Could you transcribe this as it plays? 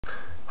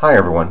Hi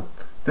everyone,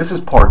 this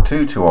is part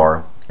 2 to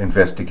our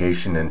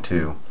investigation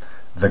into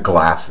the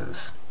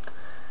glasses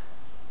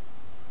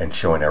and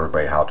showing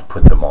everybody how to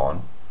put them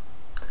on.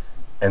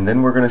 And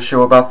then we're going to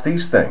show about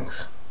these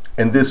things.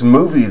 In this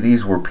movie,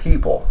 these were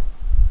people.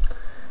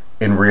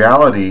 In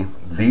reality,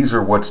 these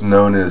are what's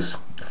known as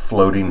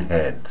floating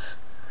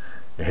heads.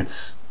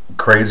 It's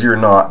crazy or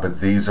not, but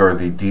these are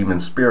the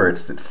demon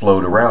spirits that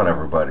float around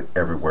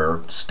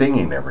everywhere,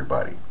 stinging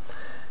everybody.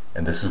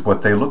 And this is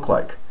what they look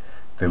like.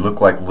 They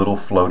look like little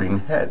floating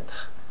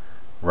heads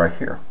right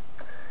here.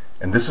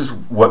 And this is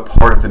what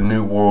part of the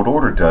New World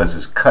Order does,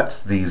 is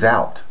cuts these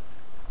out.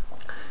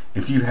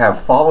 If you have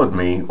followed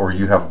me or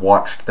you have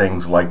watched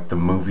things like the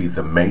movie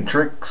The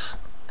Matrix,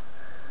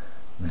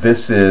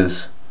 this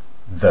is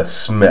the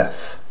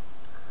Smith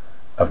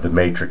of the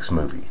Matrix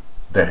movie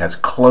that has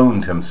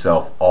cloned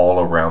himself all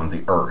around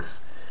the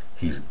earth.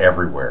 He's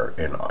everywhere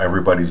in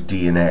everybody's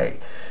DNA.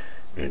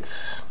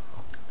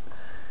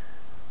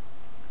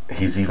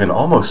 He's even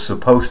almost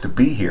supposed to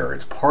be here.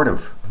 It's part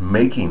of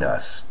making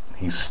us.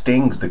 He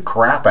stings the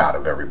crap out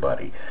of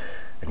everybody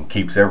and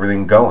keeps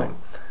everything going.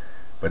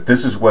 But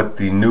this is what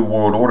the New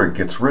World Order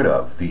gets rid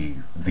of.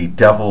 The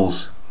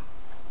devil's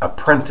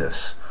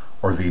apprentice,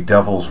 or the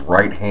devil's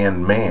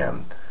right-hand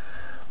man.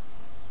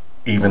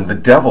 Even the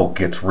devil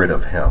gets rid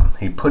of him.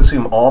 He puts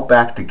him all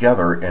back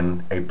together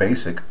in a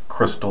basic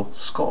crystal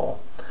skull.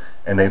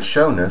 And they've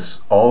shown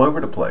this all over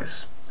the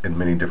place in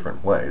many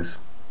different ways.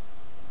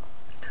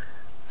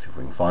 See if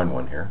we can find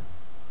one here.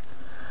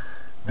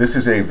 This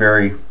is a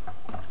very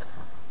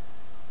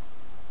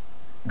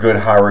good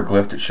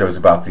hieroglyph that shows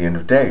about the end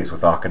of days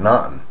with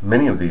Akhenaten.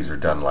 Many of these are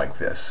done like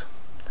this.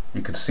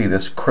 You can see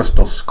this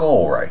crystal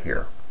skull right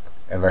here.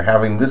 And they're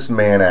having this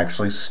man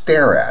actually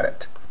stare at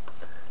it.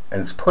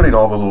 And it's putting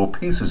all the little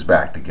pieces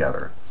back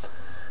together.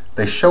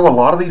 They show a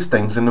lot of these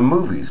things in the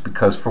movies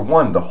because, for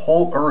one, the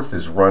whole earth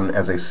is run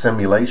as a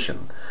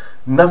simulation.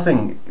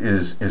 Nothing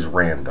is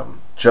random.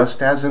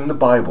 Just as in the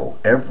Bible,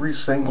 every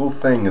single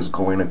thing is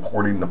going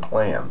according to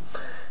plan,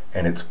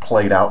 and it's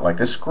played out like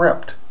a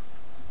script.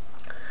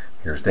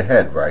 Here's the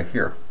head right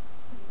here.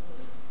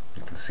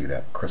 You can see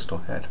that crystal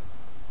head.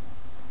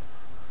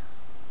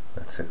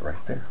 That's it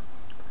right there.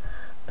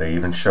 They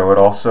even show it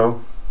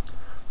also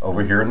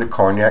over here in the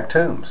Karnak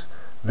tombs.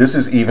 This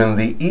is even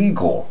the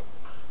eagle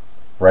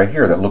right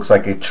here that looks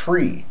like a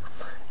tree,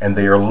 and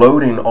they are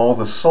loading all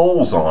the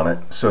souls on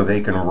it so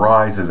they can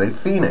rise as a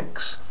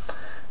phoenix.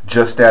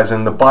 Just as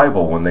in the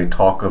Bible, when they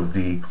talk of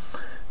the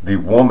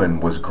woman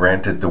was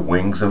granted the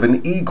wings of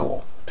an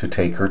eagle to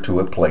take her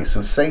to a place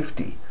of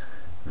safety.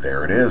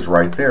 There it is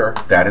right there.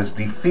 That is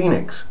the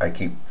phoenix I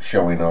keep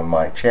showing on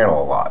my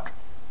channel a lot.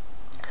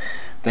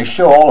 They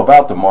show all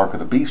about the mark of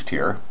the beast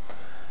here.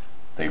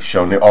 They've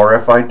shown the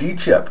RFID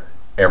chip.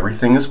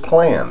 Everything is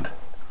planned.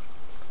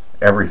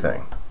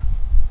 Everything.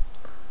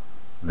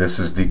 This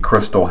is the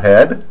crystal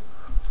head.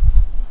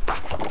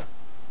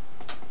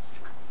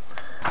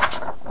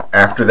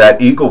 After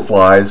that eagle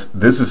flies,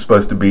 this is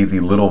supposed to be the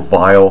little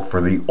vial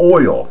for the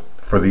oil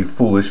for the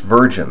foolish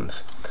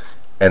virgins.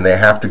 And they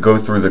have to go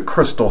through the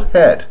crystal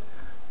head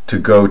to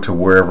go to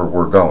wherever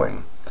we're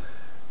going,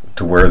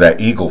 to where that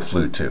eagle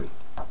flew to.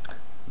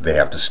 They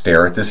have to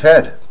stare at this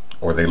head,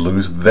 or they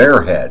lose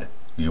their head.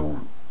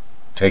 You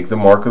take the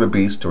mark of the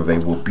beast, or they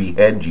will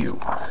behead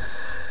you.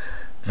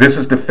 This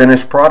is the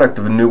finished product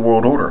of the New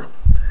World Order.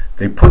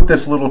 They put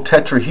this little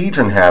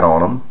tetrahedron hat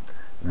on them.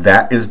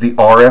 That is the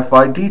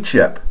RFID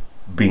chip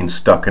being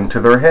stuck into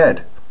their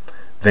head.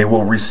 They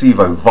will receive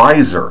a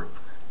visor,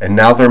 and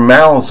now their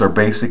mouths are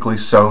basically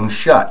sewn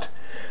shut.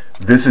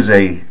 This is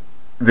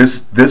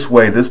this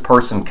way this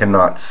person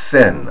cannot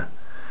sin.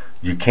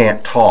 You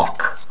can't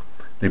talk.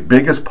 The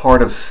biggest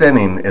part of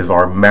sinning is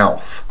our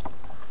mouth.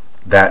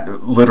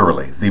 That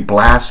literally, the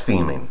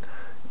blaspheming,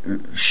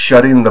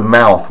 shutting the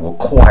mouth will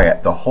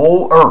quiet the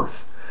whole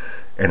earth.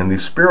 And in the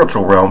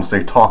spiritual realms,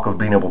 they talk of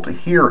being able to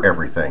hear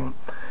everything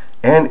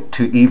and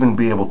to even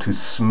be able to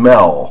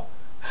smell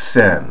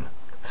sin.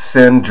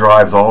 Sin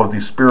drives all of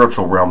these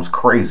spiritual realms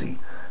crazy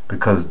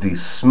because the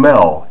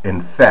smell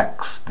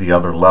infects the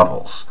other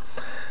levels.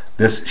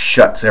 This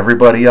shuts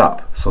everybody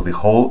up, so the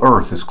whole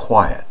earth is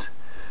quiet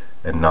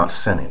and not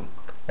sinning.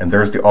 And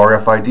there's the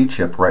RFID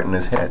chip right in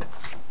his head.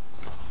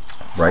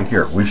 Right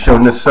here. We've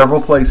shown this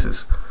several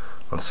places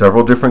on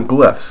several different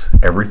glyphs.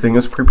 Everything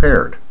is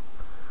prepared.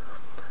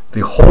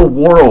 The whole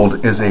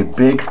world is a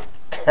big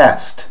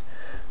test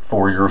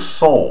for your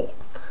soul,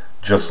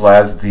 just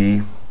as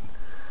the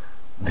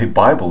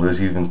Bible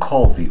is even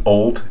called the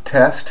Old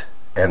Test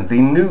and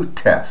the New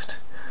Test.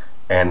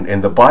 And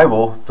in the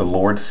Bible, the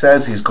Lord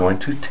says He's going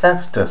to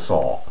test us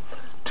all,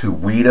 to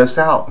weed us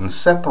out and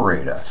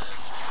separate us.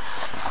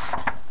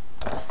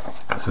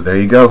 So there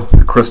you go,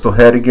 the crystal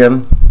head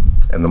again,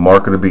 and the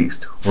mark of the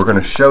beast. We're going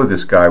to show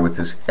this guy with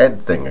this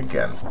head thing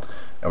again,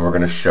 and we're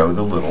going to show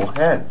the little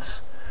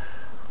heads.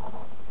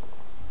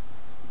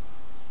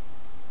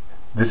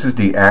 This is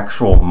the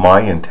actual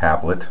Mayan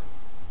tablet.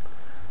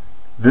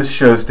 This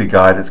shows the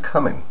guy that's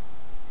coming.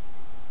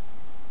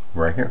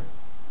 Right here.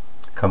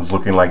 Comes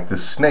looking like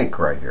this snake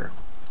right here.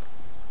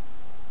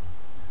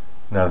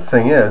 Now the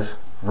thing is,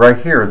 right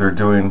here they're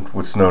doing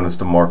what's known as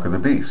the mark of the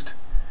beast.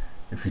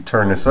 If you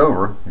turn this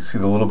over, you see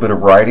the little bit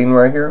of writing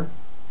right here?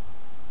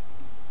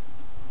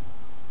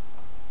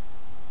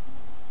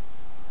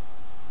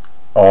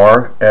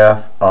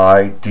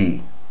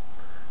 RFID.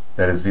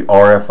 That is the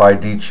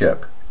RFID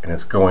chip, and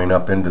it's going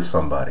up into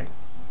somebody.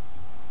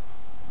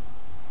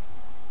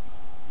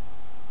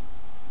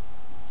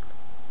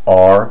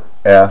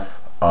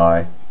 RFID.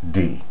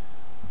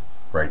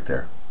 Right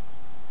there.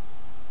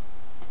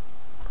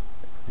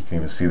 You can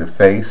even see the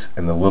face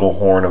and the little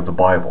horn of the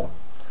Bible.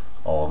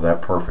 All of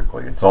that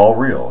perfectly. It's all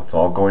real. It's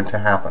all going to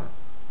happen.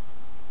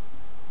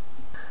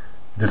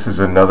 This is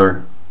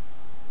another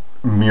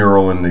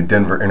mural in the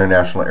Denver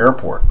International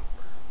Airport.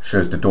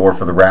 Shows the door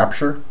for the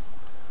rapture,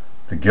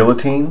 the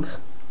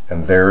guillotines,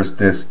 and there's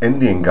this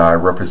Indian guy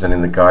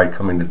representing the guy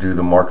coming to do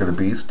the mark of the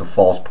beast, the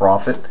false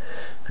prophet,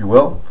 if you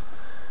will.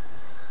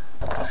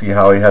 See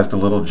how he has the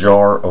little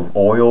jar of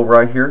oil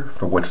right here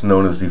for what's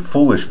known as the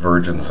foolish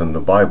virgins in the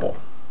Bible.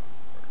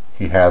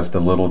 He has the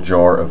little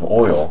jar of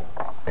oil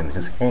in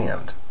his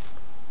hand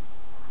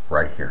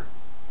right here.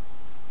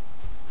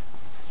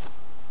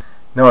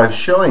 Now I was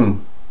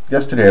showing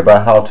yesterday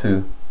about how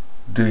to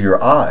do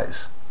your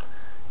eyes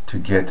to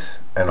get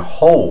and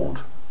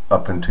hold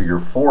up into your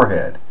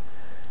forehead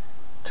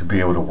to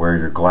be able to wear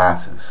your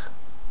glasses.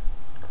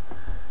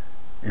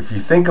 If you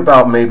think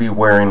about maybe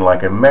wearing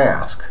like a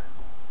mask,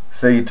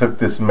 say you took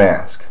this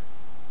mask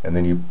and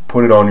then you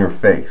put it on your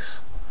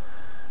face,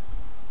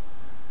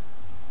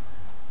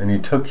 and you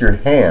took your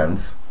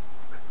hands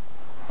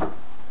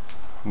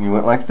and you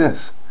went like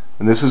this,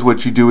 and this is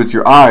what you do with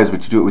your eyes,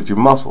 but you do it with your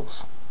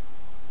muscles.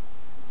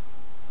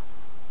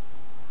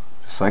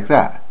 Just like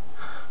that.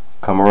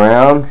 Come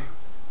around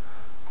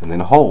and then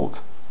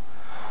hold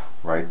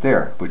right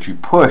there, but you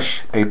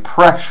push a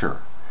pressure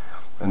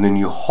and then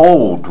you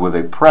hold with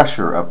a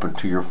pressure up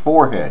into your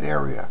forehead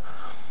area.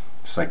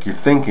 It's like you're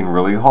thinking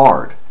really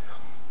hard,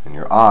 and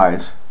your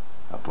eyes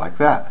up like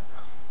that,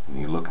 and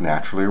you look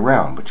naturally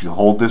around, but you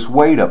hold this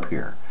weight up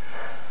here.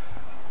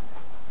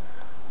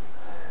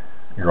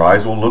 Your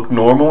eyes will look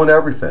normal and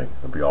everything.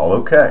 It'll be all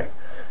okay.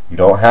 You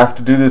don't have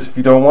to do this if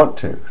you don't want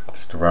to.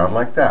 Just around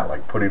like that,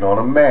 like putting on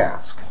a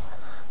mask.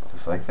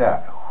 Just like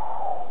that.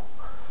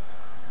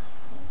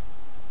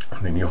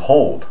 And then you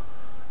hold.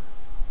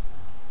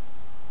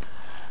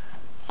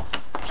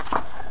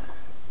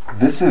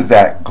 This is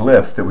that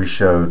glyph that we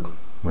showed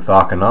with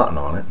Akhenaten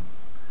on it.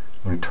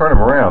 When you turn them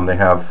around, they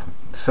have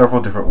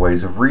several different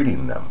ways of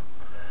reading them.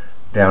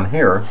 Down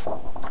here,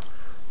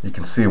 you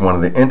can see one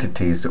of the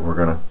entities that we're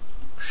going to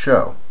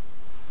show,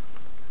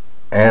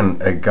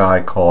 and a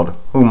guy called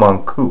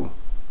Humanku,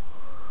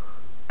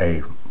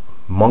 a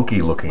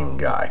monkey-looking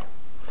guy.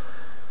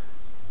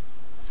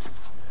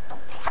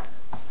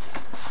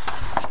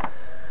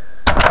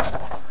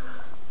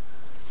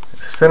 It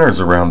centers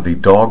around the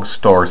dog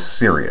star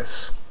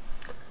Sirius.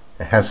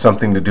 It has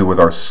something to do with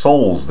our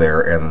souls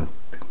there, and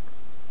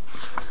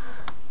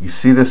you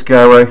see this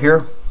guy right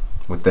here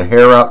with the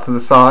hair out to the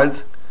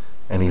sides,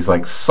 and he's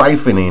like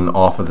siphoning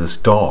off of this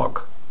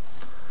dog.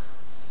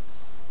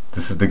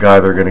 This is the guy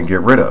they're going to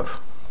get rid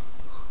of.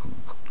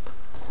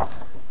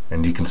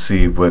 And you can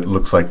see what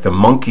looks like the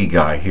monkey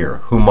guy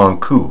here,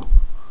 Humanku,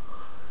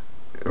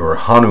 or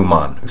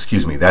Hanuman,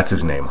 excuse me, that's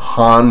his name,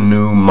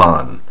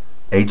 Hanuman,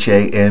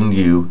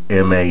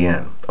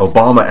 H-A-N-U-M-A-N.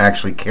 Obama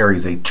actually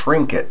carries a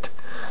trinket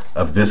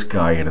of this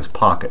guy in his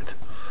pocket.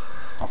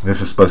 This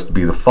is supposed to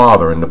be the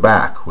father in the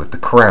back with the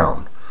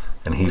crown,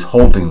 and he's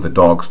holding the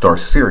dog star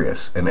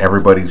Sirius, and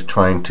everybody's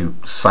trying to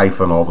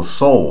siphon all the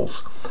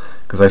souls.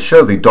 Because I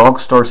show the dog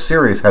star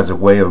Sirius has a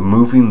way of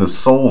moving the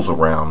souls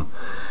around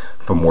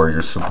from where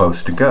you're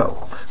supposed to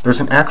go.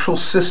 There's an actual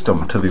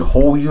system to the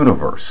whole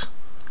universe.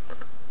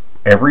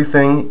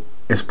 Everything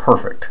is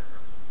perfect.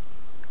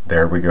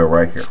 There we go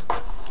right here.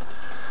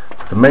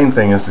 The main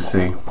thing is to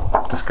see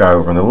this guy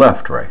over on the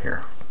left right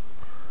here.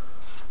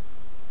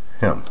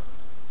 Him.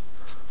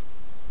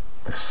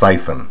 The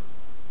siphon.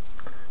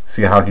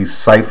 See how he's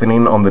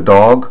siphoning on the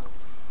dog?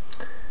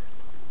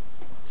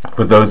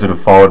 For those that have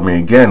followed me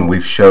again,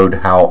 we've showed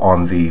how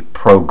on the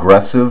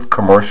progressive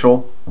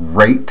commercial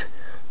rate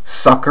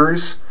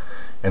suckers,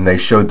 and they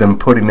showed them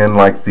putting in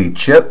like the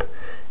chip,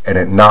 and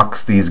it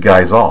knocks these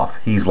guys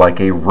off. He's like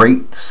a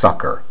rate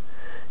sucker.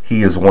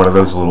 He is one of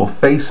those little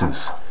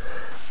faces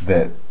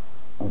that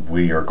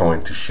we are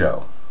going to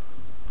show.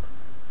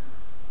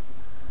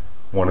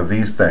 One of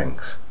these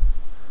things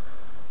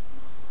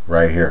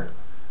right here.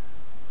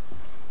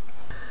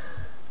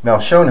 Now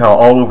I've shown how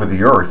all over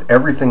the earth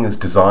everything is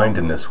designed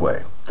in this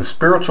way. The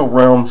spiritual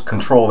realms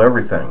control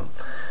everything.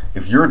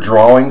 If you're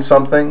drawing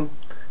something,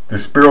 the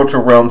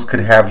spiritual realms could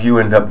have you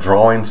end up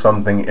drawing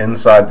something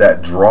inside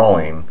that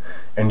drawing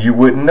and you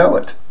wouldn't know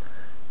it.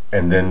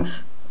 And then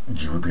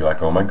you would be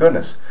like, oh my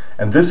goodness.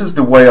 And this is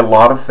the way a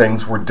lot of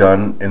things were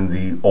done in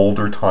the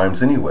older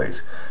times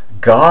anyways.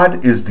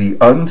 God is the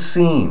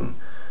unseen.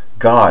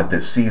 God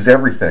that sees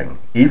everything.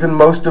 Even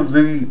most of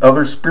the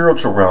other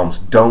spiritual realms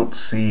don't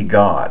see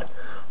God.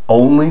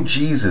 Only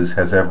Jesus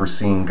has ever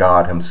seen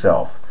God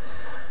himself.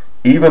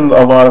 Even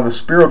a lot of the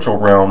spiritual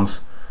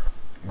realms,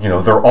 you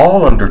know, they're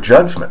all under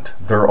judgment.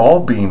 They're all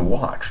being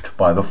watched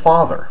by the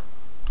Father.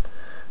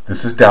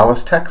 This is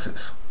Dallas,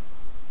 Texas.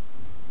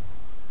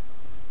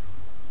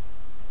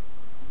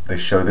 They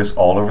show this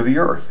all over the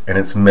earth, and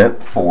it's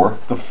meant for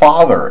the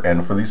Father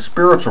and for these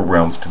spiritual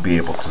realms to be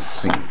able to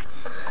see.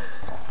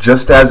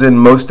 Just as in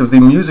most of the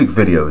music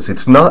videos,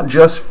 it's not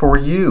just for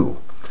you.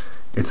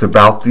 It's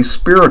about the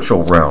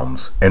spiritual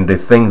realms and the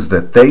things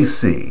that they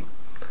see.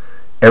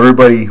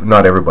 Everybody,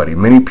 not everybody,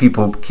 many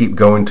people keep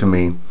going to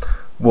me,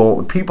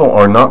 well, people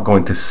are not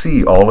going to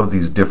see all of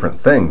these different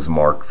things,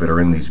 Mark, that are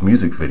in these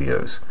music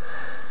videos.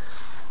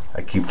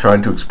 I keep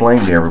trying to explain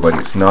to everybody,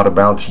 it's not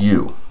about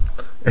you.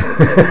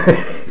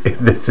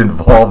 This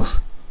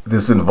involves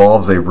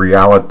a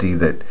reality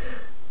that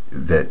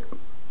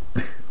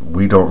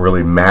we don't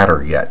really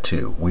matter yet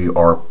to. We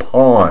are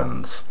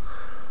pawns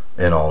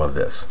in all of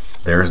this.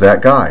 There's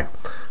that guy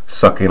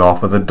sucking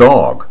off of the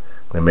dog.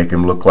 They make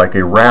him look like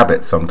a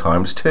rabbit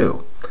sometimes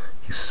too.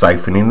 He's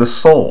siphoning the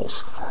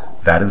souls.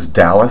 That is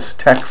Dallas,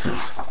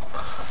 Texas.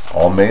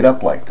 All made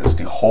up like this.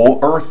 The whole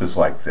earth is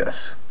like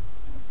this.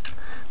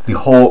 The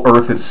whole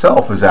earth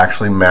itself is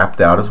actually mapped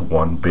out as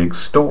one big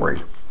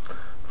story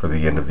for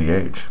the end of the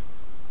age.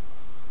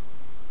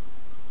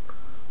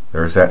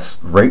 There's that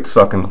rate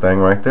sucking thing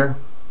right there.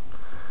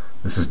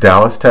 This is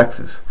Dallas,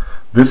 Texas.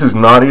 This is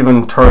not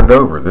even turned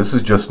over. This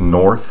is just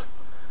north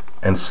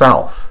and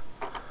south.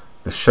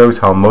 This shows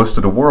how most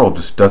of the world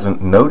just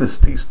doesn't notice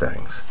these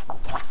things.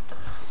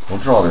 We'll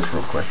draw this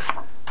real quick.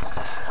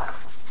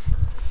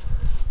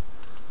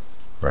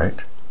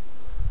 Right?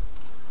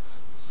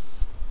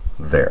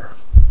 There.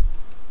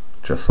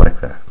 Just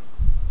like that.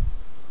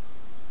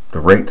 The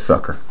rate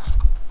sucker.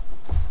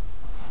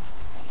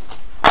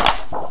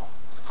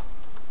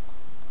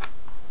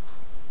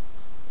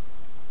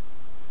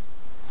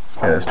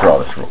 Okay, let's draw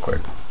this real quick.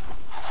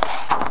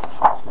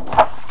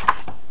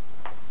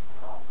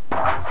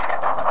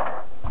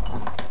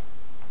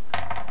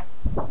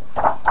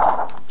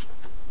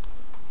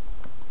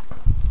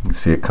 You can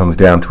see it comes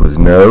down to his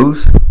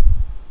nose,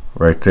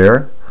 right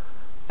there,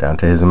 down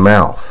to his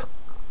mouth.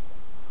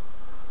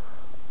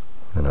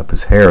 And up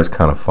his hair is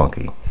kind of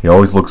funky. He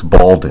always looks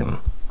balding.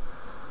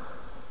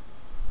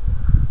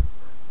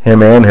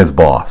 Him and his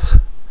boss.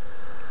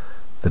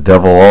 The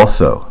devil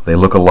also. They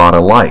look a lot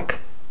alike.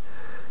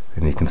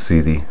 And you can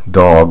see the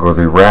dog or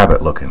the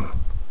rabbit looking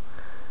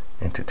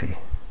entity.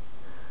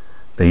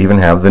 They even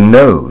have the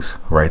nose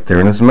right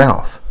there in his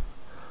mouth.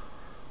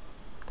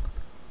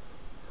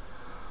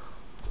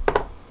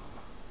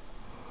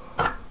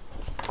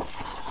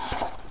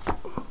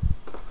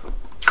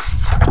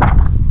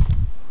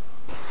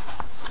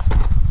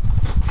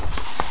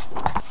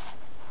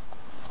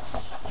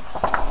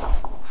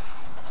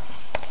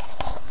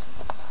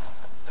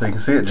 So you can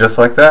see it just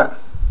like that,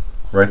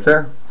 right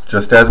there,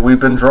 just as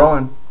we've been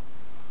drawing.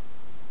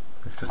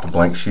 It's just a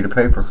blank sheet of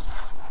paper.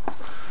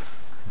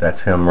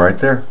 That's him right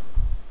there.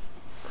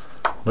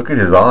 Look at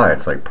his eye,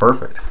 it's like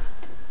perfect.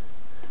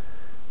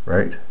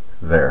 Right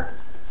there.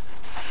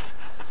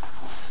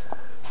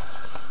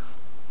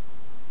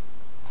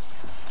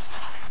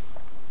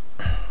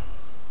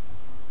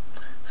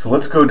 So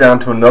let's go down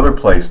to another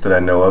place that I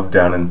know of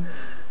down in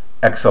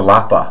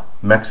Ixtalapa,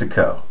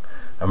 Mexico.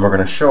 And we're going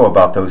to show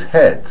about those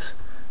heads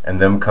and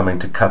them coming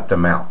to cut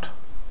them out.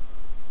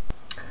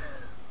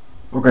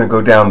 We're going to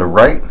go down to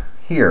right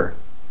here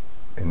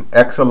in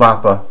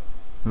Ixtalapa,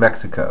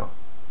 Mexico.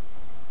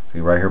 See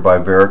right here by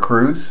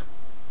Veracruz,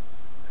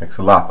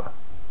 Ixtalapa.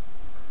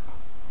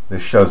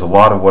 This shows a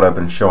lot of what I've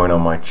been showing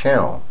on my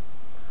channel.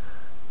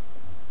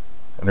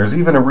 And there's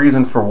even a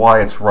reason for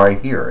why it's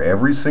right here.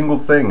 Every single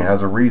thing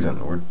has a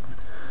reason.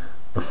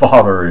 The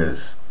Father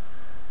is,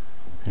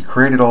 He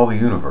created all the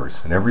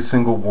universe and every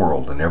single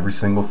world and every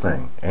single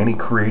thing. And He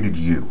created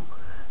you.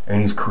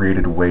 And He's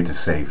created a way to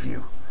save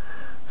you.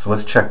 So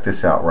let's check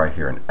this out right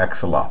here in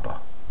Ixtalapa.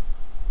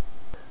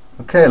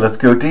 Okay, let's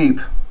go deep.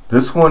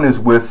 This one is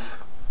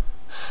with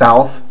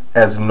south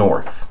as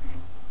north.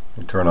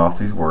 Let me turn off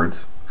these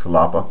words.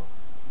 Ixtalapa.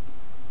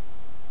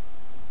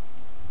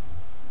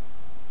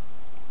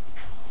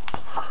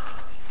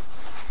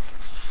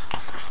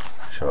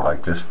 Show it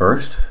like this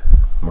first.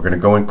 We're going to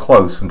go in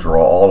close and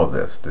draw all of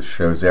this. This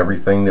shows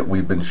everything that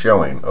we've been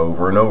showing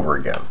over and over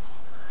again.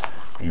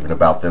 Even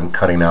about them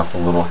cutting out the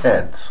little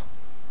heads.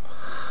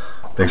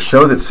 They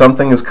show that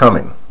something is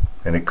coming,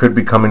 and it could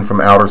be coming from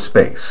outer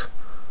space.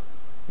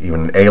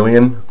 Even an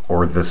alien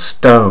or the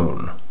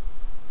stone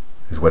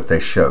is what they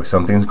show.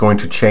 Something's going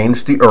to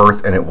change the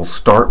earth, and it will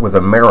start with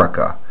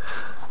America,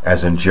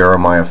 as in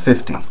Jeremiah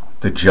 50.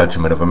 The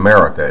judgment of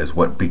America is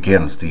what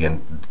begins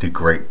the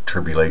Great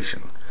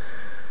Tribulation.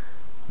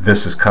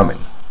 This is coming,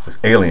 this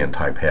alien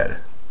type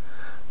head.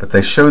 But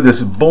they show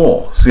this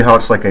bull. See how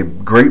it's like a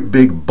great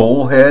big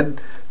bull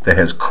head that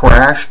has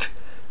crashed,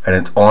 and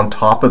it's on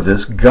top of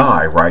this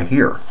guy right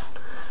here.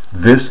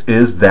 This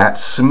is that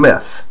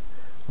smith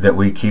that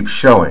we keep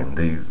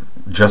showing,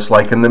 just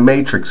like in the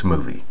Matrix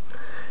movie.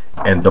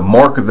 And the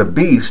mark of the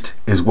beast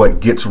is what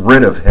gets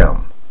rid of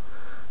him.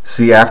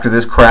 See, after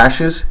this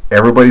crashes,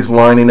 everybody's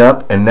lining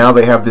up, and now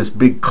they have this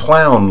big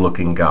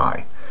clown-looking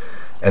guy.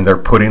 And they're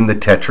putting the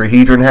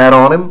tetrahedron hat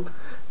on him,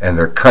 and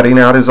they're cutting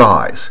out his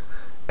eyes.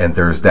 And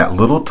there's that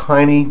little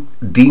tiny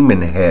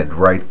demon head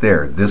right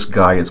there. This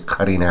guy is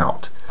cutting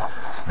out.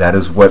 That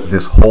is what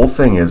this whole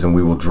thing is, and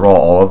we will draw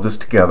all of this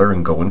together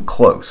and go in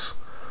close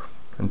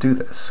and do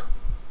this.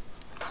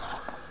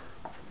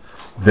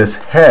 This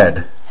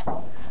head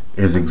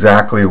is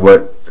exactly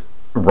what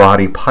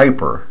Roddy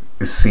Piper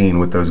is seeing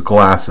with those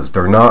glasses.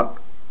 They're not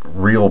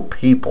real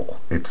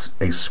people. It's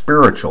a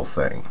spiritual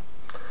thing.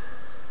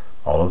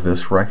 All of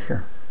this right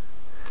here.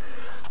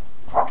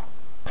 You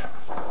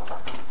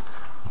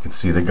can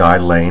see the guy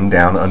laying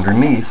down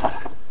underneath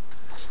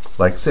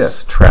like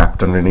this,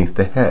 trapped underneath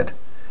the head.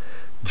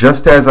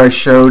 Just as I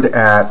showed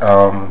at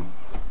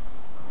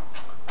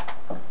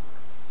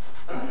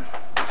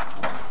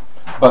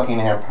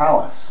Buckingham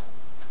Palace.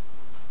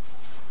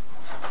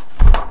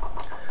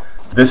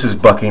 This is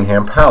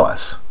Buckingham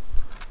Palace.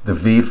 The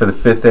V for the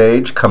fifth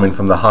age coming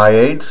from the high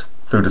aids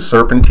through the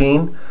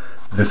serpentine.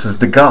 This is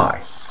the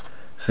guy.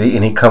 See,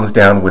 and he comes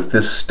down with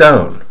this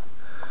stone.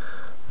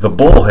 The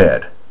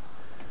bullhead.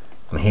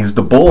 And he's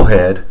the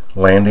bullhead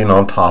landing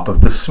on top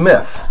of the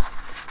smith.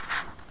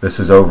 This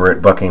is over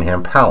at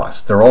Buckingham Palace.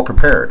 They're all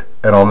prepared.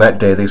 And on that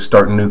day they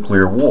start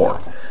nuclear war.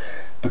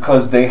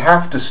 Because they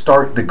have to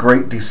start the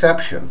great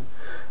deception.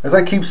 As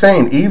I keep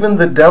saying, even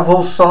the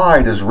devil's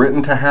side is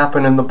written to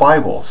happen in the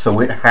Bible. So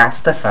it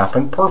has to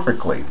happen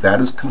perfectly. That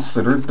is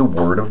considered the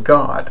Word of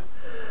God.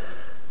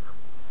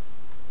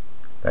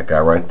 That guy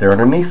right there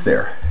underneath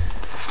there.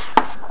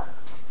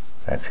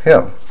 That's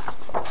him.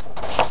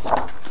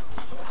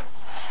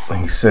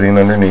 He's sitting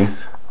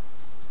underneath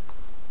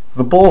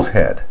the bull's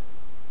head.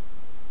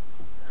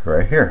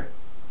 Right here.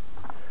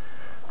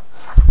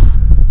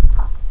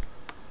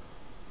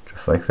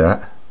 Just like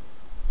that.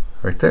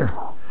 Right there.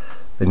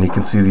 Then you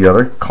can see the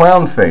other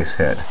clown face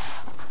head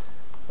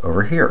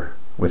over here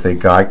with a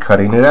guy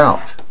cutting it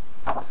out.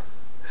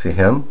 See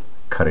him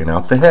cutting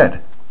out the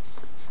head.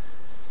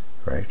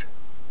 Right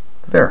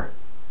there.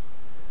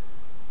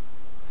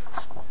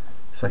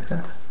 Just like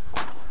that.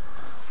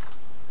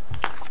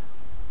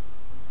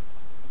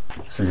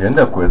 So you end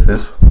up with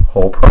this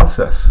whole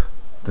process.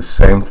 The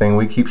same thing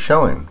we keep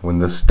showing when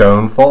the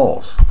stone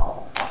falls.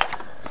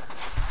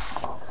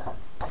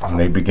 And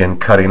they begin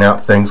cutting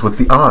out things with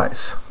the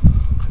eyes.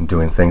 And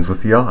doing things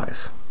with the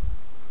eyes.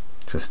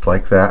 Just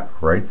like that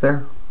right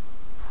there.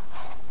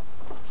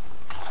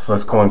 So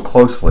let's go in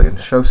closely and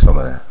show some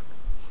of that.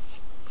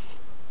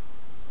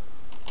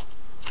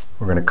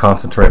 We're going to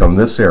concentrate on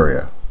this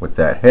area with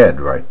that head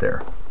right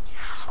there.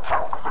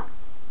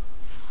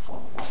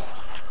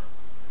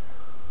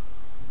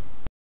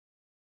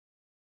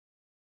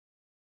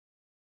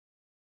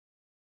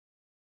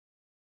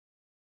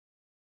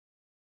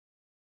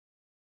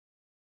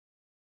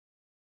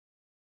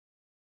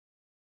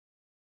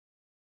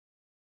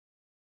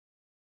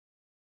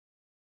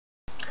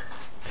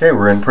 Okay,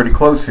 we're in pretty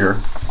close here.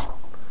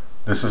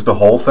 This is the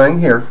whole thing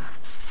here.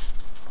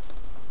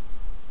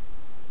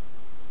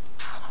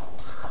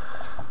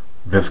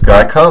 This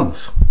guy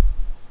comes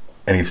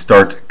and he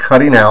starts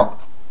cutting out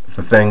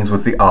the things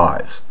with the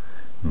eyes,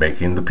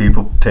 making the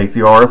people take the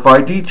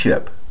RFID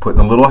chip,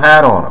 putting a little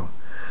hat on them,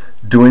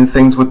 doing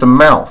things with the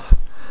mouth.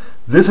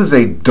 This is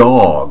a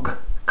dog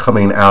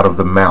coming out of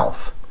the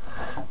mouth.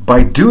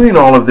 By doing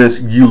all of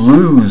this, you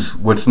lose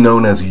what's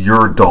known as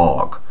your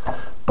dog.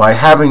 By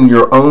having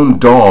your own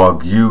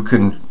dog, you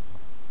can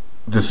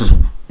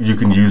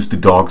use the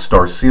dog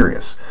star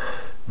Sirius.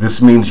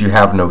 This means you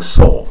have no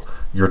soul.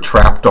 You're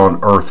trapped on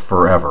earth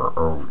forever,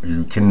 or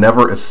you can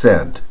never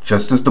ascend.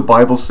 Just as the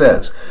Bible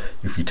says,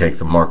 if you take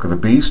the mark of the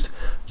beast,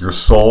 your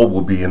soul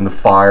will be in the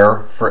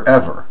fire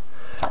forever,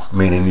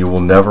 meaning you will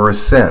never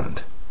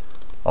ascend.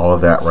 All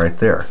of that right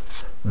there.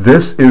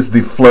 This is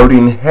the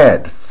floating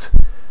heads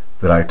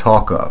that I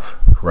talk of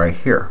right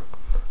here.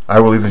 I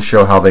will even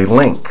show how they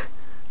link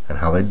and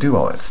how they do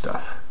all that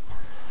stuff.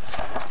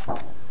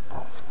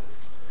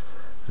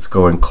 Let's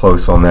go in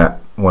close on that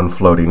one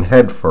floating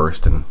head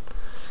first and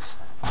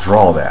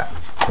draw that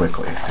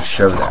quickly to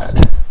show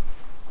that.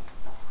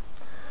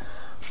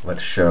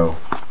 Let's show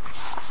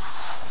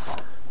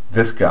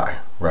this guy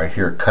right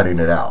here cutting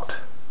it out.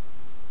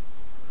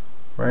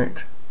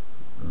 Right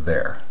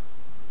there.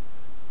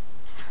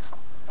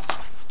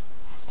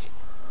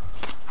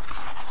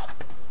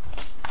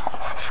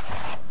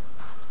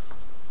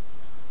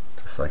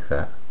 Just like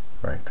that.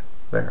 Right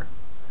there.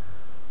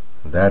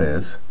 That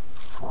is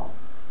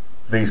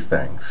these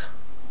things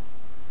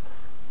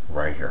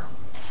right here.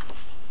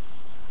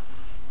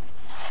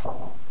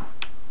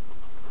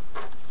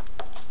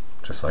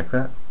 Just like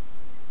that.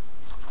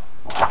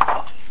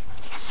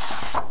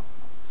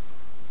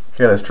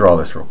 Okay, let's draw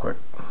this real quick.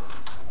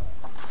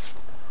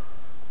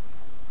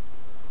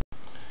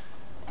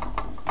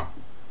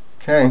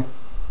 Okay,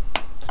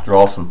 let's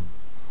draw some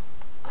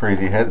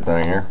crazy head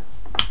thing here.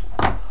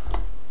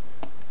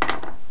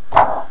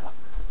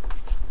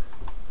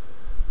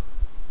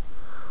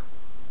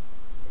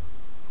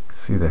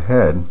 See, the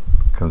head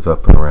comes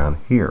up and around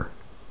here,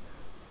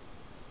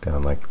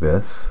 down like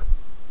this.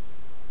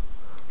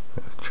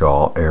 That's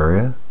jaw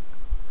area.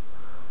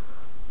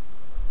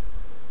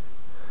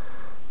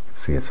 You can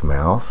see its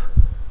mouth,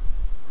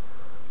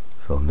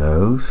 its little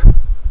nose,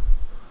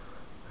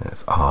 and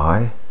its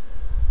eye.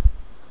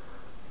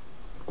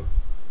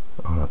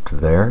 On up to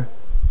there.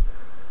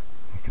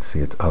 You can see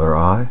its other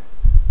eye.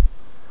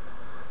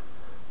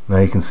 Now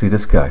you can see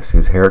this guy. See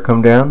his hair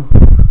come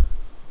down?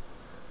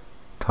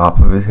 Top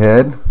of his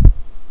head,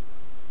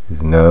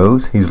 his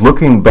nose. He's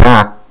looking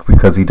back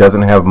because he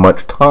doesn't have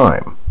much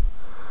time.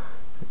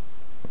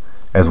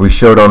 As we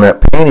showed on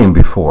that painting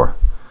before,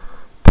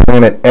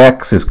 Planet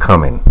X is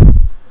coming.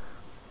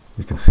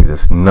 You can see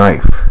this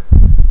knife,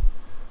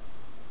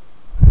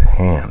 his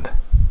hand.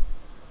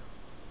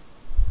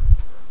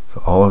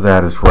 So all of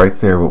that is right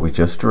there, what we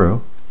just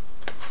drew.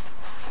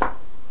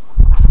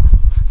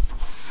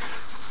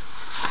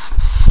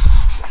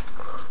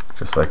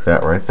 Just like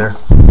that right there.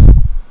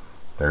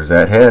 There's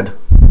that head,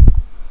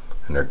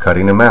 and they're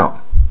cutting them out.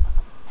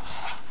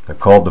 They're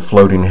called the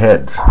floating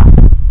heads.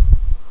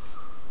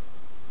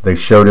 They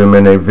showed him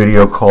in a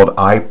video called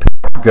I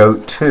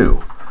Goat 2,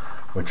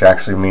 which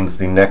actually means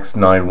the next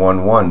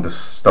 911 to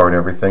start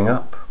everything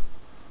up.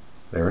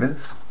 There it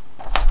is.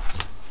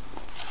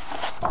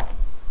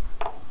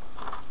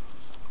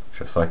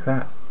 Just like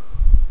that.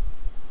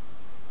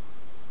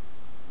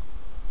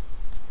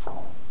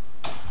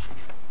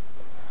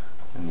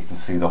 And you can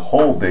see the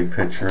whole big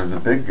picture of the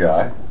big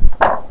guy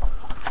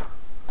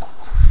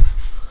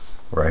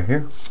right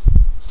here.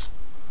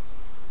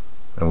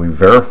 And we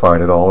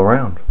verified it all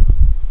around.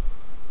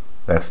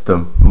 That's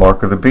the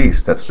mark of the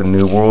beast. That's the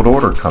New World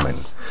Order coming.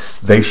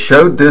 They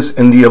showed this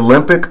in the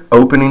Olympic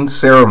opening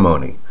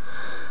ceremony.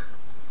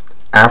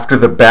 After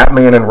the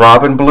Batman and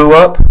Robin blew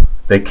up,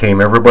 they came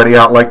everybody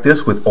out like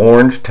this with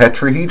orange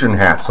tetrahedron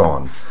hats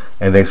on.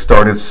 And they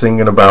started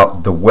singing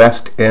about the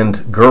West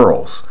End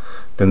girls.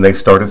 Then they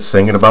started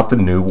singing about the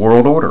New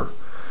World Order.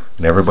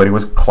 And everybody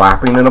was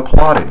clapping and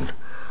applauding.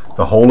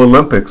 The whole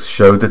Olympics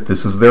showed that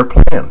this is their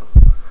plan.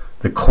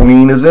 The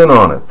Queen is in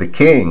on it. The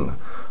King,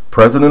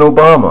 President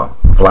Obama,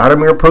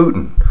 Vladimir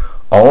Putin,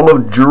 all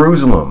of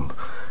Jerusalem,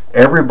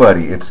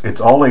 everybody.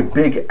 It's all a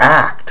big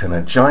act and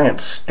a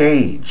giant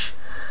stage.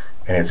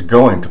 And it's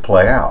going to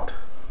play out.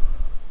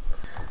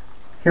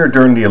 Here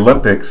during the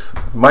Olympics,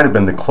 it might have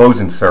been the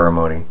closing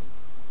ceremony.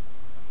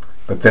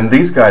 But then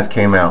these guys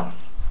came out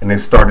and they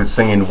started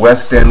singing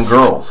West End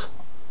Girls.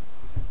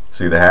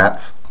 See the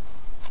hats?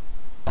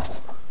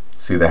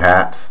 See the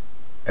hats?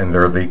 And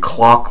they're the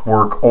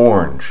clockwork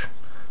orange.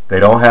 They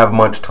don't have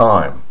much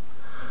time.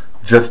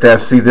 Just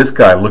as, see this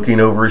guy looking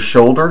over his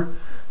shoulder?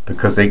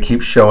 Because they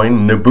keep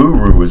showing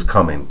Nibiru is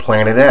coming,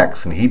 Planet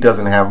X, and he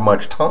doesn't have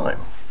much time.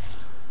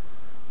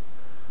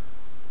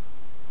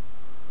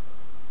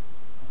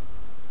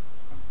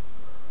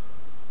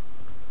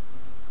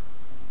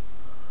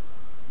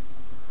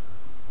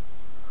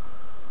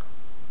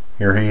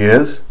 Here he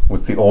is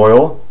with the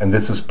oil, and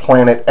this is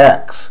Planet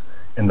X.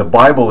 In the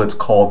Bible, it's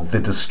called the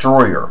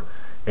Destroyer.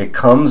 It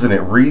comes and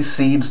it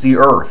reseeds the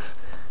earth,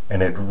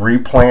 and it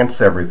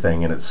replants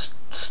everything, and it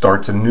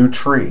starts a new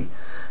tree,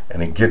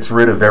 and it gets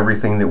rid of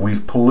everything that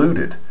we've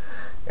polluted,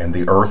 and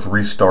the earth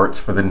restarts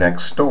for the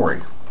next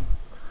story.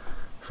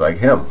 It's like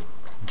him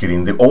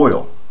getting the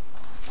oil.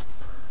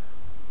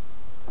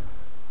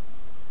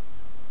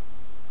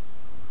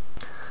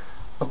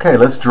 Okay,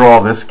 let's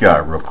draw this guy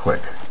real quick.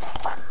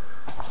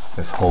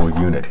 This whole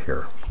unit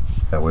here.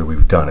 That way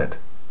we've done it.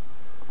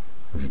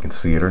 If you can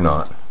see it or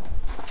not.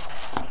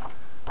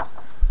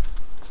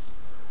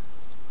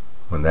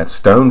 When that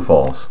stone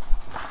falls,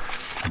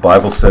 the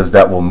Bible says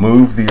that will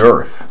move the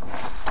earth.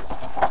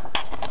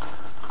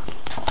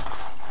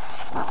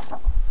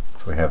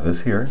 So we have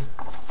this here.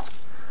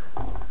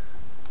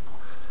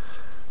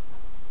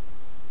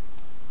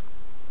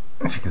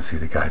 As you can see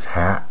the guy's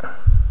hat.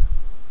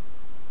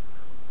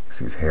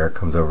 See his hair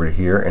comes over to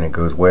here and it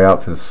goes way out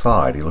to the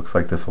side. He looks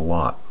like this a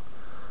lot.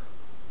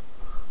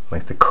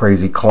 Like the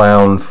crazy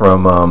clown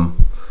from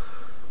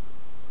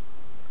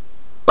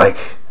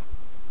like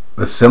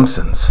The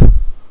Simpsons.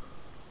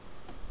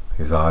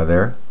 His eye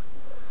there.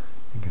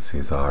 You can see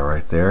his eye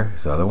right there.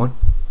 His other one.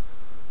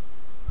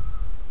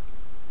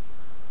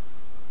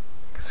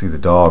 You can see the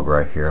dog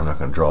right here. I'm not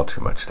going to draw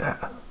too much of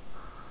that.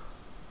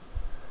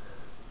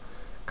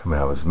 Coming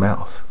out of his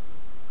mouth.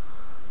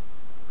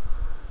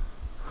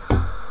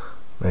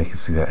 Now you can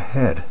see that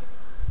head,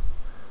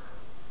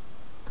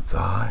 its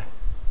eye,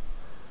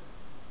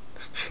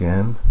 its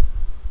chin.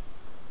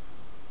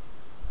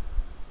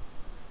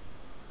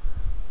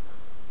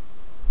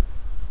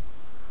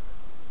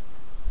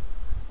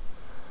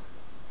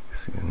 You can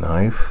see the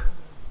knife.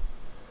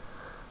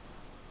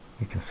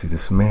 You can see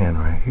this man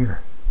right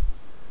here.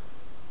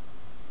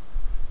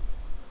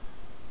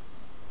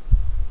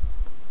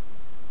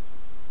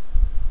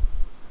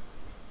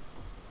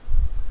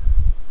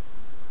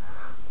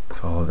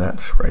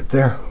 That's right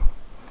there.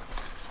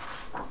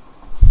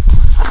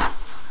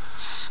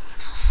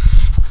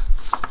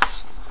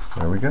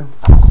 There we go.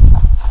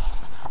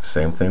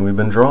 Same thing we've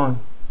been drawing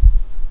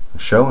and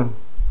showing.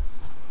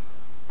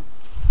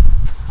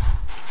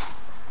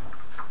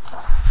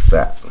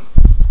 That.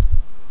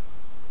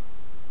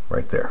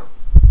 Right there.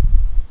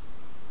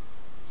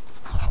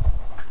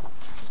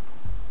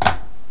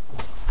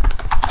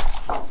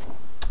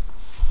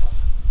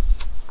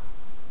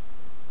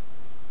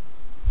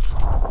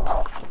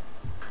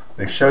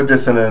 They showed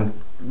this in a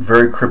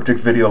very cryptic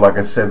video, like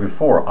I said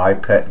before, I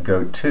Pet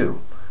Goat 2.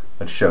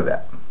 Let's show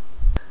that.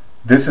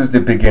 This is the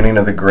beginning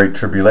of the Great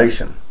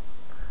Tribulation.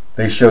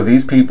 They show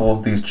these people,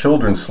 these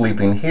children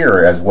sleeping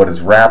here as what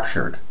is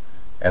raptured,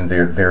 and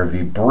they're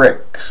the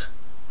bricks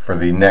for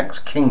the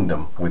next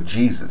kingdom with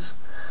Jesus.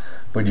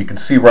 But you can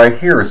see right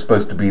here is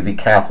supposed to be the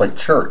Catholic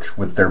Church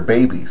with their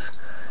babies.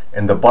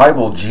 In the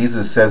Bible,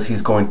 Jesus says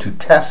he's going to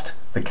test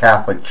the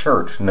Catholic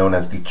Church, known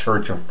as the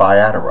Church of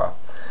Thyatira.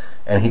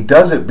 And he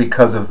does it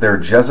because of their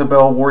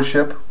Jezebel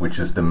worship, which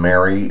is the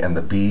Mary and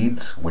the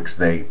beads, which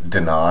they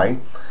deny,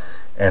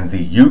 and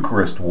the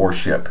Eucharist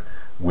worship,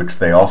 which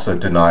they also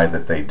deny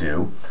that they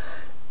do,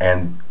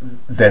 and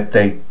that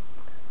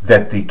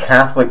the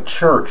Catholic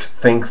Church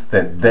thinks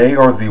that they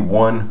are the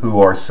one who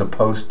are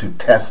supposed to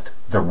test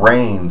the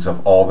reigns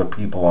of all the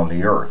people on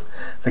the earth.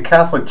 The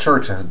Catholic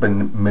Church has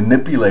been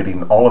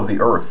manipulating all of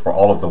the earth for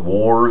all of the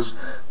wars,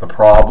 the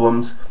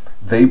problems.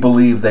 They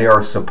believe they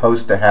are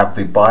supposed to have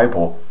the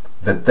Bible,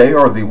 that they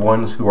are the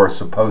ones who are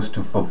supposed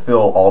to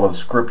fulfill all of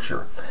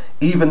Scripture,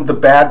 even the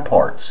bad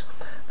parts.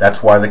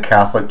 That's why the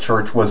Catholic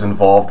Church was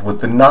involved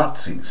with the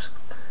Nazis.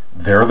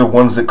 They're the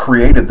ones that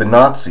created the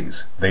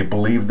Nazis. They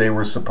believe they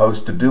were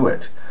supposed to do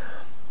it.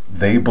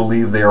 They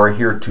believe they are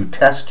here to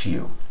test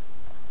you.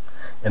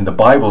 In the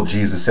Bible,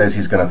 Jesus says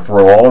he's going to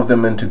throw all of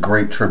them into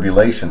great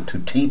tribulation to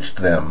teach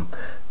them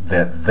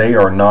that they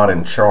are not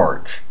in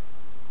charge.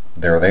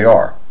 There they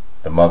are,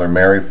 the Mother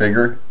Mary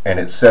figure, and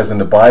it says in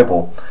the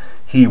Bible,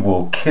 he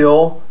will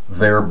kill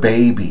their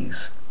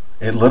babies.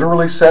 It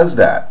literally says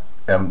that.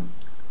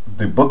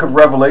 The book of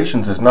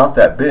Revelations is not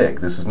that big.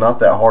 This is not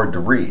that hard to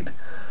read.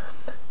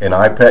 In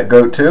I Pet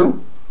Goat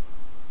 2,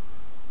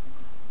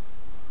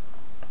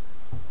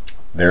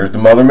 there's the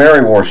Mother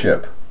Mary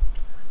worship,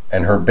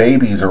 and her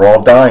babies are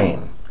all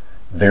dying.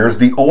 There's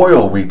the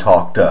oil we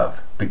talked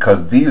of,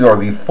 because these are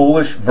the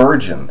foolish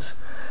virgins.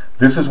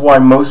 This is why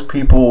most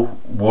people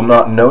will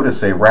not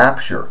notice a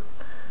rapture.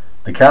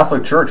 The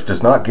Catholic Church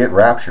does not get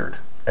raptured,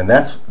 and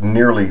that's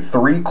nearly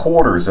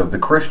 3/4 of the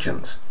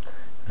Christians.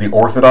 The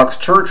Orthodox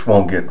Church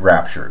won't get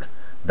raptured.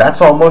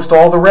 That's almost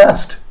all the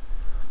rest.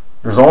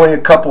 There's only a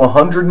couple of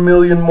 100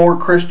 million more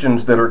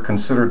Christians that are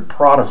considered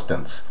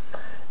Protestants,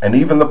 and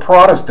even the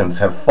Protestants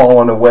have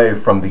fallen away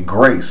from the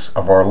grace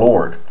of our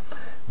Lord.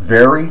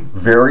 Very,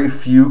 very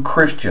few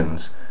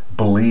Christians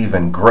believe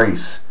in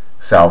grace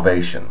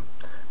salvation.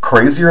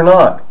 Crazy or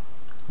not,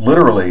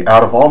 literally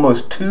out of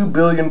almost 2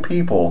 billion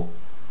people,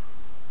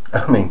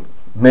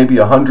 maybe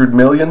 100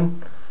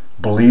 million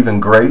believe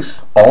in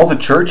grace. All the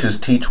churches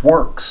teach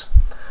works.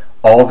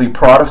 All the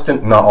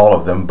Protestant, not all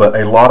of them, but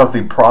a lot of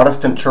the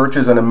Protestant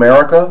churches in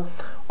America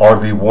are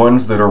the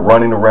ones that are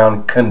running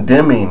around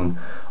condemning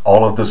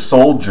all of the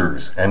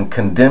soldiers and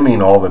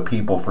condemning all the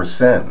people for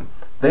sin.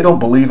 They don't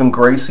believe in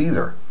grace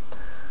either.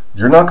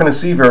 You're not going to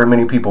see very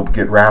many people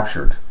get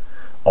raptured.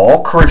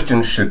 All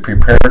Christians should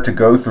prepare to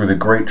go through the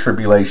Great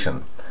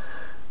Tribulation.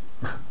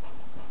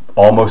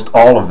 Almost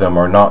all of them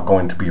are not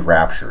going to be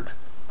raptured.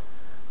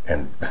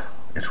 And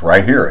it's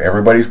right here.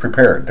 Everybody's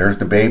prepared. There's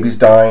the babies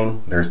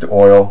dying. There's the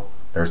oil.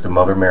 There's the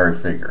Mother Mary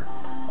figure.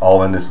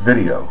 All in this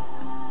video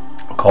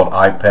called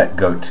I Pet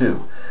Goat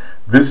 2.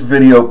 This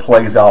video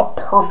plays out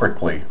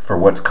perfectly for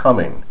what's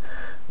coming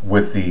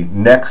with the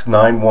next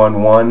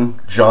 911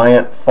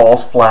 giant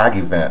false flag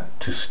event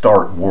to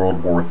start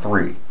World War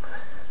III.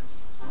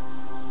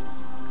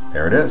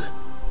 There it is.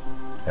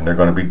 And they're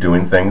going to be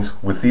doing things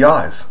with the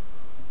eyes.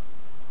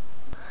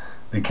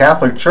 The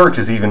Catholic Church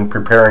is even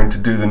preparing to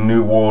do the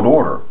New World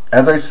Order.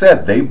 As I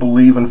said, they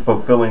believe in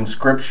fulfilling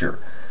Scripture.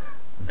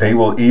 They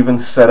will even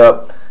set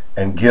up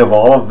and give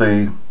all of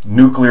the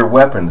nuclear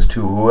weapons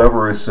to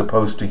whoever is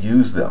supposed to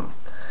use them.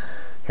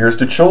 Here's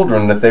the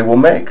children that they will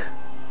make.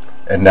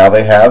 And now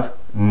they have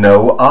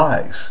no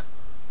eyes.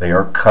 They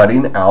are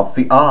cutting out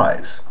the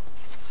eyes.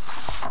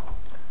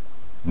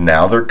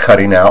 Now they're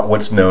cutting out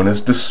what's known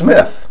as the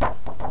Smith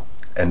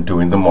and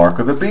doing the mark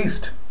of the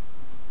beast.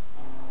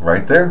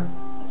 Right there.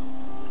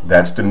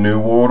 That's the New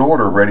World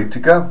Order ready to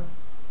go.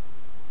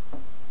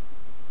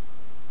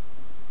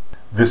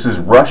 This is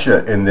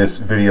Russia in this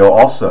video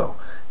also.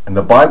 In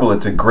the Bible,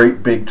 it's a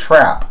great big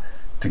trap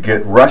to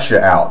get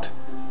Russia out.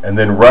 And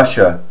then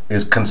Russia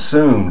is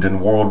consumed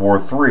in World War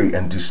III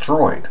and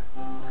destroyed.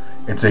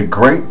 It's a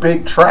great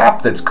big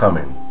trap that's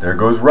coming. There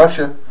goes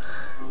Russia.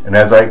 And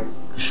as I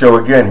show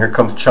again, here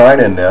comes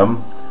China and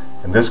them.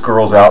 And this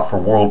girl's out for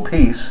world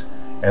peace.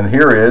 And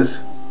here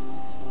is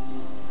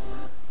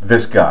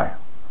this guy.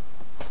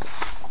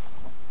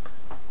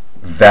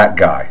 That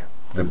guy.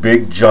 The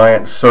big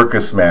giant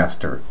circus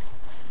master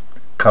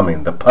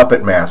coming, the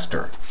puppet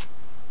master.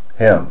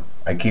 Him.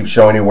 I keep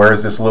showing you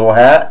wears this little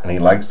hat and he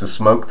likes to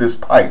smoke this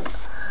pipe.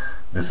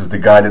 This is the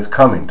guy that's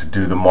coming to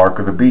do the mark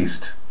of the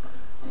beast.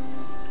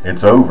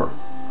 It's over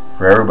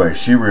for everybody.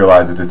 She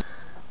realizes it.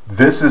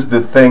 This is the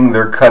thing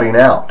they're cutting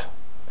out.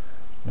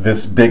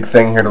 This big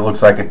thing here that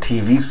looks like a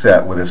TV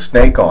set with a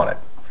snake on it.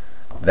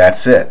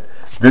 That's it.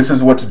 This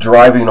is what's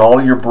driving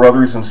all your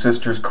brothers and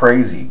sisters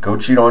crazy. Go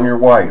cheat on your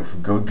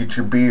wife. Go get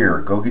your beer.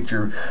 Go get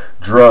your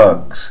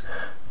drugs.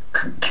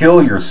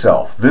 Kill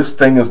yourself. This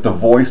thing is the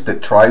voice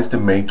that tries to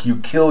make you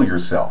kill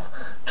yourself.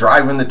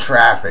 Drive in the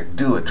traffic.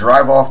 Do it.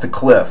 Drive off the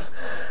cliff.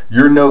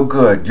 You're no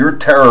good. You're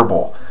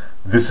terrible.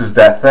 This is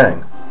that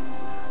thing.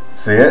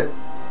 See it?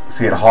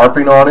 See it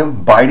harping on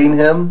him, biting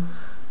him?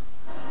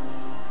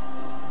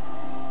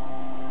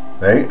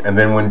 Okay? And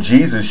then when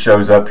Jesus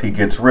shows up, he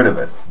gets rid of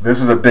it.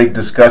 This is a big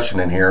discussion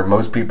in here.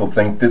 Most people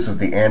think this is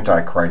the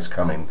Antichrist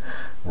coming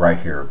right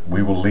here.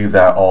 We will leave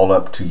that all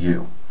up to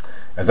you.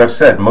 As I've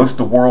said, most of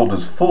the world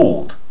is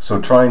fooled.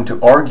 So trying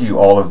to argue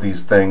all of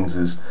these things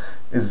is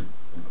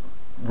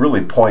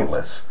really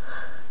pointless.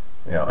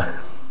 You know,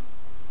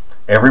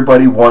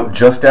 everybody wants,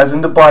 just as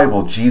in the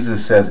Bible,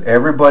 Jesus says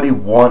everybody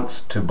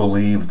wants to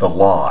believe the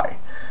lie.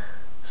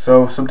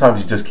 So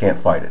sometimes you just can't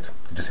fight it.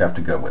 You just have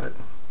to go with it.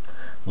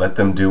 Let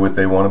them do what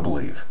they want to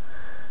believe.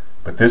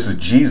 But this is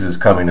Jesus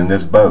coming in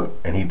this boat,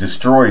 and he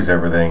destroys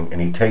everything, and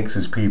he takes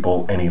his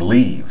people, and he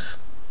leaves.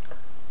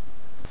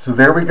 So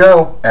there we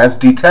go. As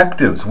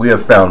detectives, we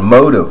have found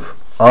motive,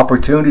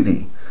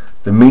 opportunity,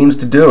 the means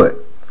to do it,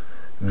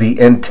 the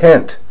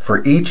intent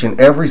for each and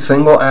every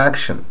single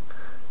action.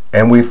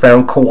 And we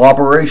found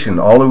cooperation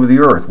all over the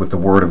earth with the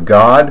Word of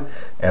God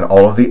and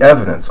all of the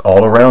evidence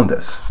all around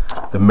us.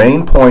 The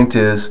main point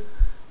is,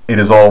 it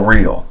is all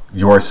real.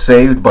 You are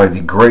saved by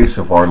the grace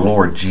of our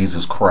Lord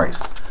Jesus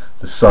Christ,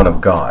 the Son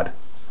of God.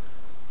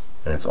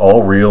 And it's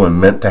all real and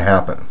meant to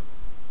happen.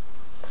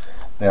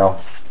 Now,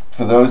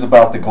 for those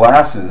about the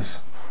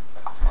glasses,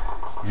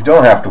 you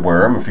don't have to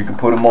wear them. If you can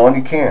put them on,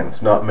 you can.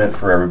 It's not meant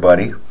for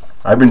everybody.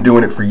 I've been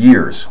doing it for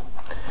years.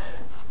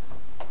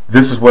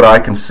 This is what I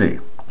can see.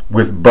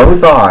 With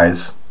both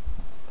eyes,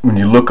 when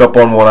you look up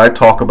on when I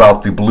talk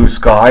about the blue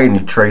sky and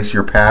you trace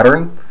your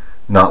pattern,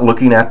 not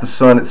looking at the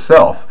sun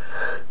itself,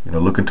 you know,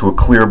 look into a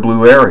clear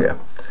blue area.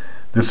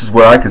 This is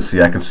what I can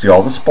see. I can see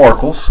all the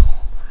sparkles,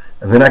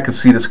 and then I can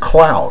see this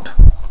cloud.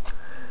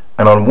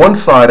 And on one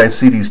side, I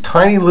see these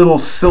tiny little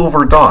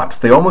silver dots.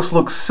 They almost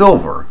look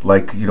silver,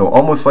 like, you know,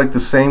 almost like the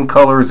same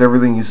color as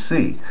everything you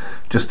see,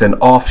 just an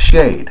off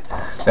shade.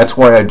 That's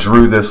why I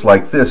drew this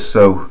like this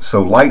so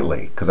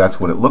lightly, because that's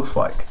what it looks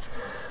like.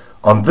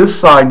 On this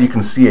side, you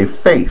can see a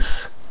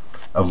face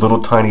of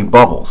little tiny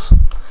bubbles.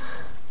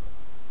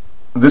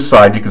 This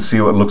side, you can see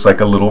what looks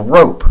like a little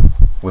rope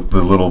with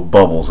the little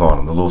bubbles on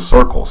them, the little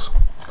circles.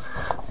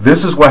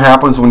 This is what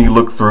happens when you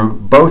look through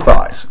both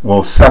eyes,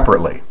 well,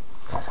 separately.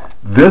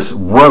 This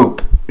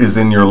rope is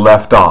in your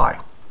left eye.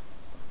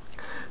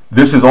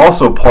 This is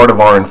also part of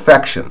our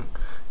infection.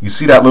 You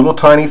see that little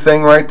tiny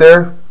thing right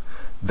there?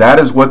 That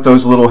is what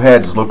those little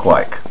heads look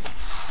like.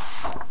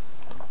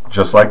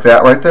 Just like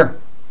that right there.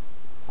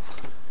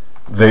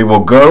 They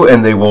will go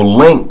and they will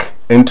link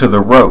into the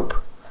rope,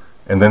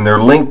 and then they're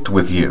linked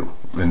with you,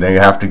 and they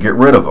have to get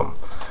rid of them.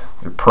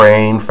 They're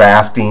praying,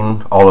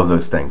 fasting, all of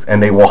those things.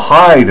 And they will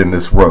hide in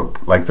this rope,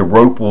 like the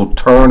rope will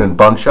turn and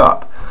bunch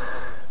up.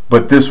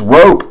 But this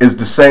rope is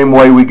the same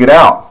way we get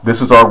out.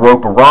 This is our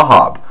rope of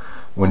Rahab.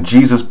 When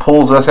Jesus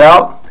pulls us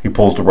out, he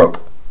pulls the rope.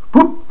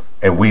 Whoop,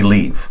 and we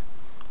leave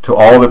to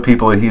all the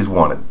people that he's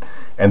wanted.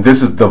 And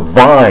this is the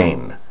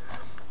vine,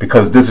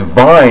 because this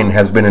vine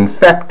has been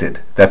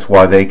infected. That's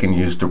why they can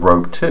use the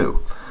rope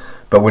too.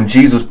 But when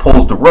Jesus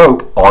pulls the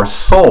rope, our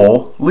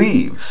soul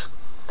leaves.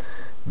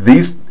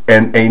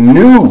 And a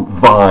new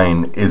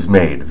vine is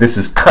made. This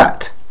is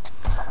cut.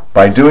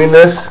 By doing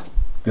this,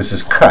 this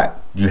is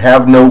cut. You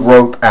have no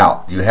rope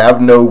out. You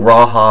have no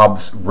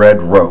Rahab's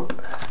red rope.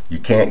 You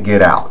can't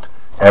get out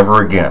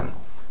ever again.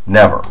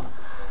 Never.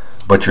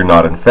 But you're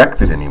not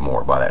infected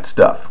anymore by that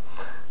stuff.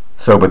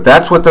 So, but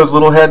that's what those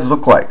little heads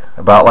look like,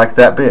 about like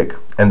that big.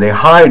 And they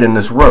hide in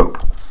this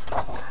rope.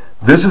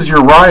 This is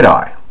your right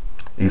eye.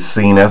 It's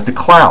seen as the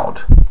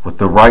cloud, with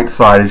the right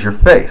side as your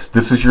face.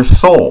 This is your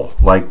soul,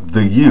 like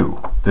the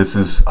you. This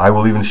is, I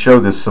will even show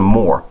this some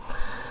more.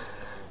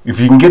 If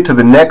you can get to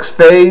the next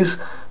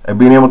phase of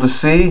being able to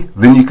see,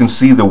 then you can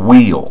see the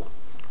wheel.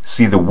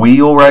 See the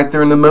wheel right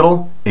there in the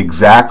middle?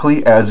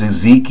 Exactly as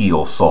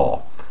Ezekiel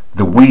saw.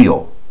 The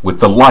wheel with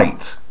the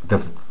lights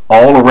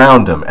all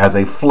around him as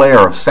a flare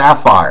of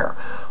sapphire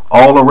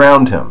all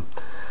around him.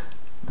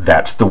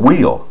 That's the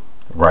wheel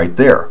right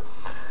there.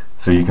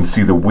 So you can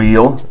see the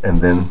wheel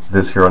and then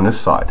this here on this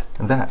side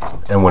and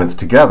that. And when it's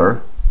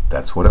together,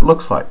 that's what it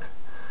looks like.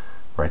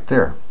 Right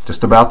there.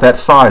 Just about that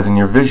size in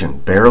your vision.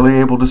 Barely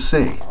able to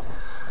see.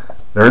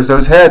 There's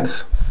those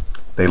heads.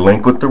 They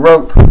link with the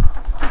rope.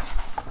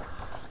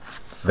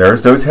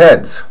 There's those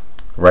heads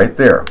right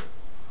there.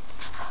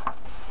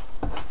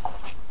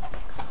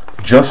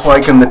 Just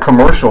like in the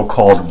commercial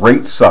called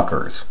Rate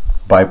Suckers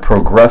by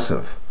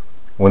Progressive.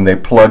 When they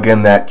plug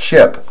in that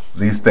chip,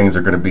 these things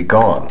are going to be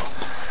gone.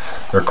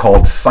 They're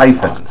called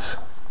siphons.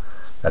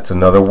 That's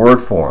another word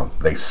for them.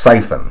 They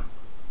siphon.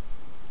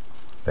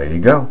 There you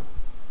go.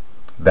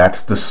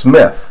 That's the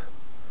Smith.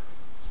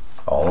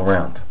 All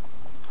around.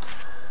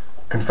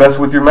 Confess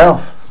with your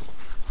mouth.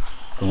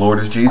 The Lord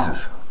is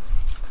Jesus.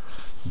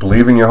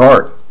 Believe in your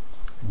heart.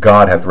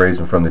 God hath raised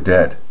him from the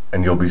dead,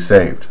 and you'll be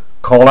saved.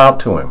 Call out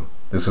to him.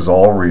 This is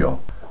all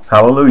real.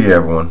 Hallelujah,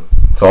 everyone.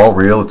 It's all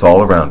real. It's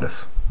all around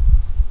us.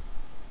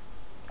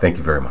 Thank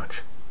you very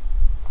much.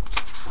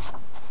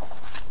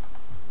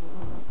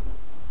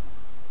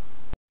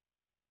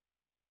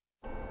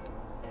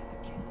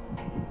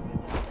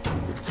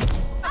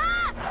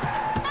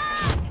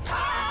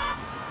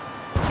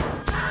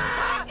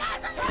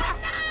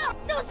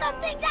 Do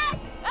something, Dad!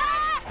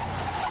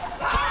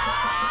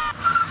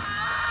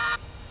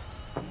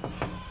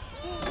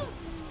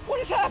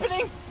 What is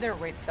happening? They're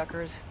rate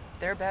suckers.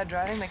 Their bad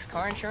driving makes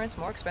car insurance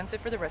more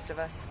expensive for the rest of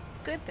us.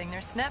 Good thing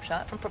there's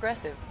Snapshot from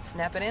Progressive.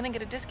 Snap it in and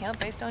get a discount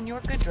based on your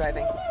good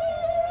driving.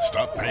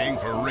 Stop paying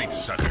for rate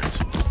suckers.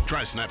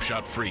 Try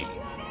Snapshot free.